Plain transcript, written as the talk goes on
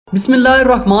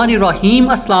बिस्मिल्लाहिर्रहमानिर्रहीम।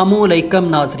 अस्सलामुअलैकुम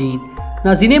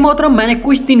नाज़रीन मोहतरम, मैंने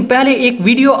कुछ दिन पहले एक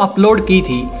वीडियो अपलोड की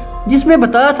थी जिसमें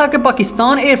बताया था कि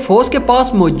पाकिस्तान एयरफोर्स के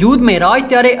पास मौजूद मिराज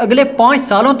त्यारे अगले 5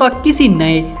 सालों तक किसी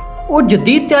नए और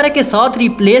जदीद त्यारे के साथ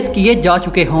रिप्लेस किए जा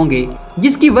चुके होंगे,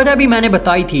 जिसकी वजह भी मैंने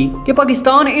बताई थी कि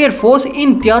पाकिस्तान एयरफोर्स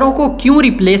इन त्यारों को क्यों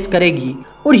रिप्लेस करेगी।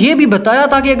 और ये भी बताया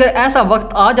था कि अगर ऐसा वक्त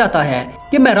आ जाता है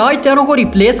कि मिराज त्यारों को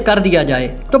रिप्लेस कर दिया जाए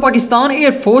तो पाकिस्तान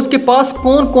एयरफोर्स के पास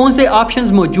कौन कौन से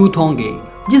ऑप्शंस मौजूद होंगे,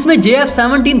 जिसमें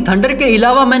JF-17 थंडर के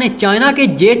अलावा मैंने चाइना के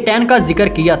J-10 का जिक्र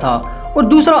किया था और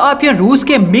दूसरा ऑप्शन रूस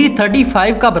के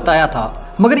MiG-35 का बताया था।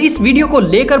 मगर इस वीडियो को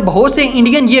लेकर बहुत से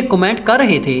इंडियन ये कमेंट कर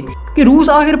रहे थे कि रूस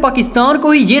आखिर पाकिस्तान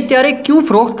को ही ये त्यारे क्यों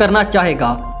फरोख्त करना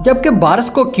चाहेगा जबकि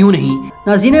भारत को क्यों नहीं।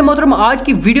 नाज़रीन मोहतरम, आज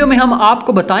की वीडियो में हम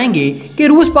आपको बताएंगे कि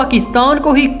रूस पाकिस्तान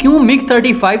को ही क्यों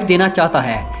MiG-35 देना चाहता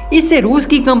है, इससे रूस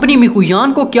की कंपनी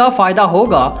मिकुयान को क्या फायदा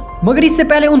होगा। मगर इससे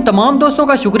पहले उन तमाम दोस्तों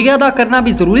का शुक्रिया अदा करना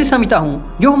भी जरूरी समझता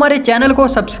हूँ जो हमारे चैनल को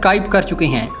सब्सक्राइब कर चुके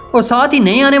हैं, और साथ ही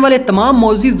नए आने वाले तमाम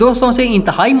मौजूद दोस्तों से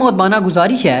इंतहाई मोहब्बाना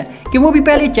गुजारिश है कि वो भी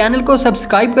पहले चैनल को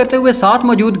सब्सक्राइब करते हुए साथ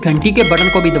मौजूद घंटी के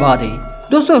बटन को भी दबा दें।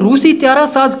 दोस्तों, रूसी त्यारा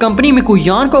साज कंपनी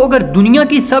मिकुयान को अगर दुनिया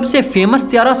की सबसे फेमस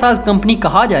त्यारा साज कंपनी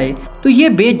कहा जाए तो ये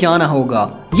बेजाना होगा।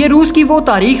 ये रूस की वो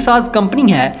तारीख साज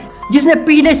कंपनी है जिसने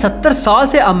पिछले 70 साल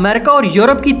से अमेरिका और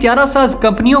यूरोप की त्यारा साज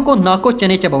कंपनियों को नाको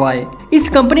चने चबवाए। इस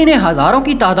कंपनी ने हजारों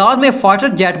की तादाद में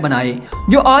फाइटर जेट बनाए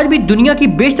जो आज भी दुनिया की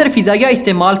बेशतर फिजाइया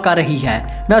इस्तेमाल कर रही है।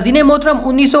 नाज़रीन मोहतरम,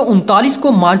 1939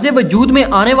 को मार्ज़े वजूद में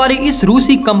आने वाली इस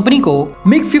रूसी कंपनी को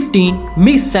MiG-15,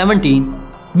 MiG-17,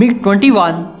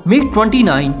 MiG-21,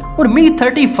 MiG-29 और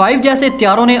MiG-35 जैसे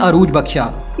त्यारों ने अरूज बख्शा।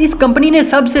 इस कंपनी ने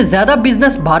सबसे ज्यादा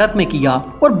बिजनेस भारत में किया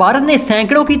और भारत ने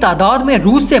सैकड़ों की तादाद में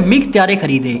रूस से मिग त्यारे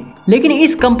खरीदे, लेकिन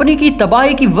इस कंपनी की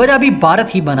तबाही की वजह भी भारत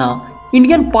ही बना।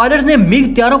 इंडियन पायलट्स ने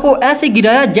मिग त्यारों को ऐसे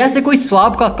गिराया जैसे कोई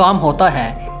स्वाब का काम होता है।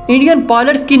 इंडियन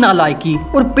पायलट्स की नालायकी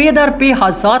और पे दर पे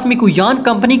हादसात मिकुयान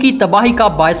कंपनी की तबाही का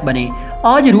बायस बने।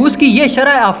 आज रूस की ये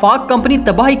शरह आफाक कंपनी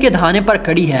तबाही के दहाने पर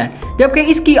खड़ी है, जबकि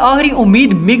इसकी आखिरी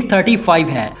उम्मीद MiG-35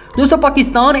 है। दोस्तों,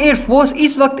 पाकिस्तान एयरफोर्स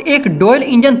इस वक्त एक डुअल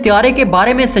इंजन त्यारे के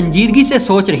बारे में संजीदगी से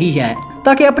सोच रही है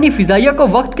ताकि अपनी फिजाइया को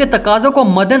वक्त के तकाजों को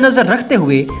मद्देनजर रखते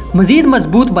हुए मजीद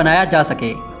मजबूत बनाया जा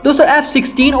सके। दोस्तों,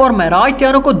 F-16 और मिराज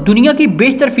त्यारों को दुनिया की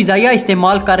बेशतर फिजाइया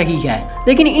इस्तेमाल कर रही है,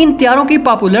 लेकिन इन त्यारों की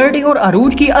पॉपुलैरिटी और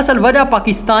अरूज की असल वजह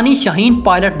पाकिस्तानी शाहीन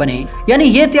पायलट बने। यानी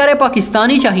ये त्यारे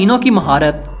पाकिस्तानी शाहीनों की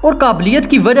महारत और काबिलियत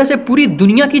की वजह से पूरी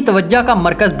दुनिया की तवज्जो का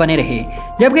मरकज बने रहे,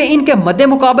 जबकि इनके मद्दे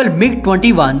मुकाबल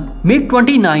MiG-21,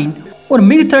 MiG-29 और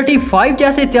MiG-35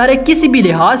 जैसे त्यारे किसी भी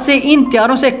लिहाज से इन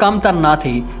त्यारों से कम तर ना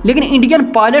थे। लेकिन इंडियन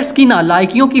पायलट्स की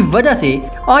नालायकियों की वजह से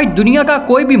आज दुनिया का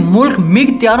कोई भी मुल्क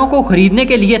मिग त्यारों को खरीदने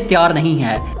के लिए तैयार नहीं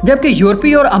है, जबकि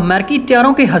यूरोपीय और अमेरिकी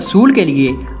त्यारों के हसूल के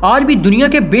लिए आज भी दुनिया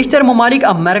के बेशतर ममालिक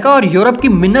अमेरिका और यूरोप की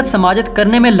मिन्नत समाजत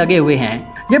करने में लगे हुए हैं।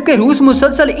 जबकि रूस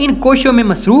मुसलसल इन कोशिशों में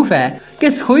मसरूफ है कि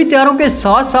सुई त्यारों के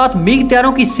साथ साथ मिग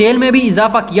त्यारों की सेल में भी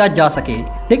इजाफा किया जा सके,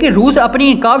 लेकिन रूस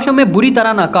अपनी इन काविशों में बुरी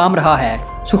तरह नाकाम रहा है।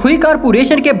 सुखोई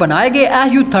कारपोरेशन के बनाए गए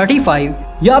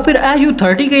Su-35 या फिर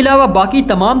Su-30 के अलावा बाकी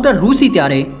तमाम तर रूसी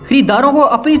त्यारे खरीदारों को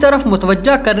अपनी तरफ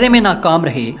मुतवज्जा करने में नाकाम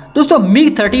रहे। दोस्तों,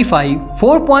 MiG-35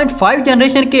 4.5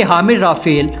 जनरेशन के हामिल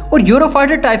राफेल और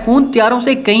यूरोफाइटर टाइफून त्यारों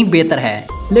से कहीं बेहतर है,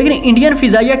 लेकिन इंडियन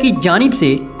फिजाइया की जानिब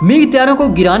से मिग त्यारों को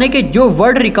गिराने के जो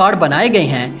वर्ल्ड रिकॉर्ड बनाए गए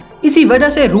हैं, इसी वजह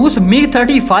से रूस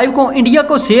MiG-35 को इंडिया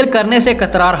को सेल करने से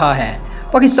कतरा रहा है।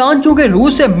 पाकिस्तान चूँकि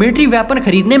रूस से मिलिट्री वेपन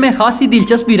खरीदने में खासी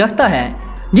दिलचस्पी रखता है,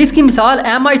 जिसकी मिसाल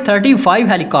Mi-35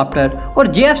 हेलीकॉप्टर और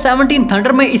JF-17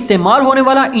 थंडर में इस्तेमाल होने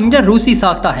वाला इंजन रूसी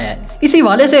साख्ता है। इसी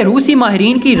वाले से रूसी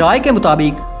माहिरीन की राय के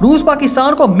मुताबिक रूस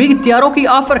पाकिस्तान को मिग त्यारों की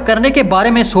ऑफर करने के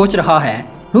बारे में सोच रहा है।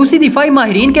 रूसी दिफाई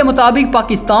माहिरीन के मुताबिक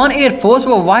पाकिस्तान एयरफोर्स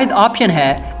वो वाहिद ऑप्शन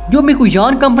है जो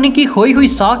मिकुयान कंपनी की खोई हुई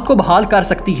साख्त को बहाल कर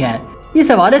सकती है।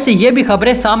 इस हवाले से ये भी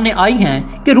खबरें सामने आई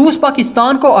हैं कि रूस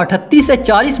पाकिस्तान को 38 से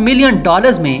 40 मिलियन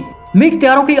डॉलर्स में मिग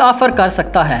त्यारों की ऑफर कर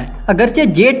सकता है। अगरचे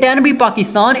J-10 भी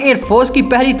पाकिस्तान एयरफोर्स की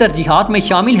पहली तरजीहात में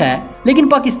शामिल है, लेकिन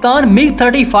पाकिस्तान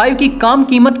MiG-35 की कम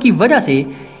कीमत की वजह से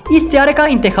इस त्यारे का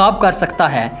इंतखाब कर सकता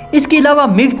है। इसके अलावा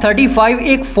MiG-35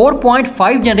 एक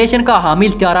 4.5 जनरेशन का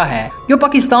हामिल त्यारा है जो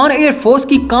पाकिस्तान एयरफोर्स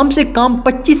की कम से कम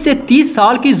 25 से 30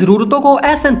 साल की जरूरतों को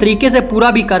ऐसे तरीके से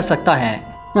पूरा भी कर सकता है।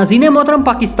 नाज़रीन मोहतरम,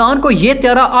 पाकिस्तान को ये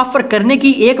त्यारा ऑफर करने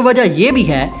की एक वजह यह भी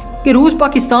है कि रूस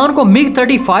पाकिस्तान को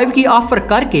MiG-35 की ऑफर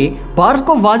करके भारत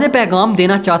को वाज़े पैगाम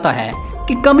देना चाहता है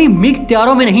कि कमी मिग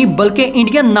त्यारों में नहीं बल्कि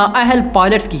इंडियन नाअहल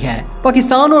पायलट्स की है।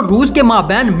 पाकिस्तान और रूस के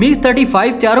माबैन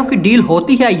MiG-35 त्यारों की डील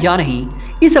होती है या नहीं,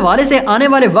 इस हवाले से आने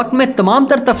वाले वक्त में तमाम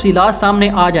तर तफसीलात सामने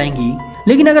आ जाएंगी।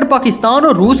 लेकिन अगर पाकिस्तान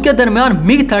और रूस के दरमियान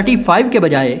MiG-35 के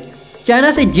बजाय चाइना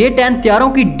से J-10 तैयारों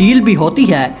की डील भी होती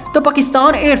है तो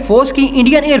पाकिस्तान एयरफोर्स की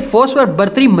इंडियन एयरफोर्स पर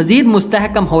बर्तरी मजीद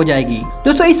मुस्तहकम हो जाएगी।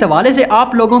 दोस्तों इस हवाले से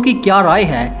आप लोगों की क्या राय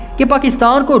है कि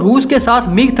पाकिस्तान को रूस के साथ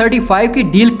MiG-35 की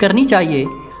डील करनी चाहिए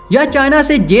या चाइना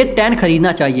से J-10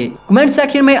 खरीदना चाहिए? कमेंट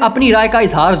सेक्शन में अपनी राय का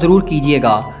इजहार जरूर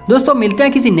कीजिएगा। दोस्तों मिलते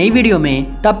हैं किसी नई वीडियो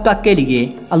में, तब तक के लिए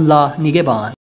अल्लाह निगहबान।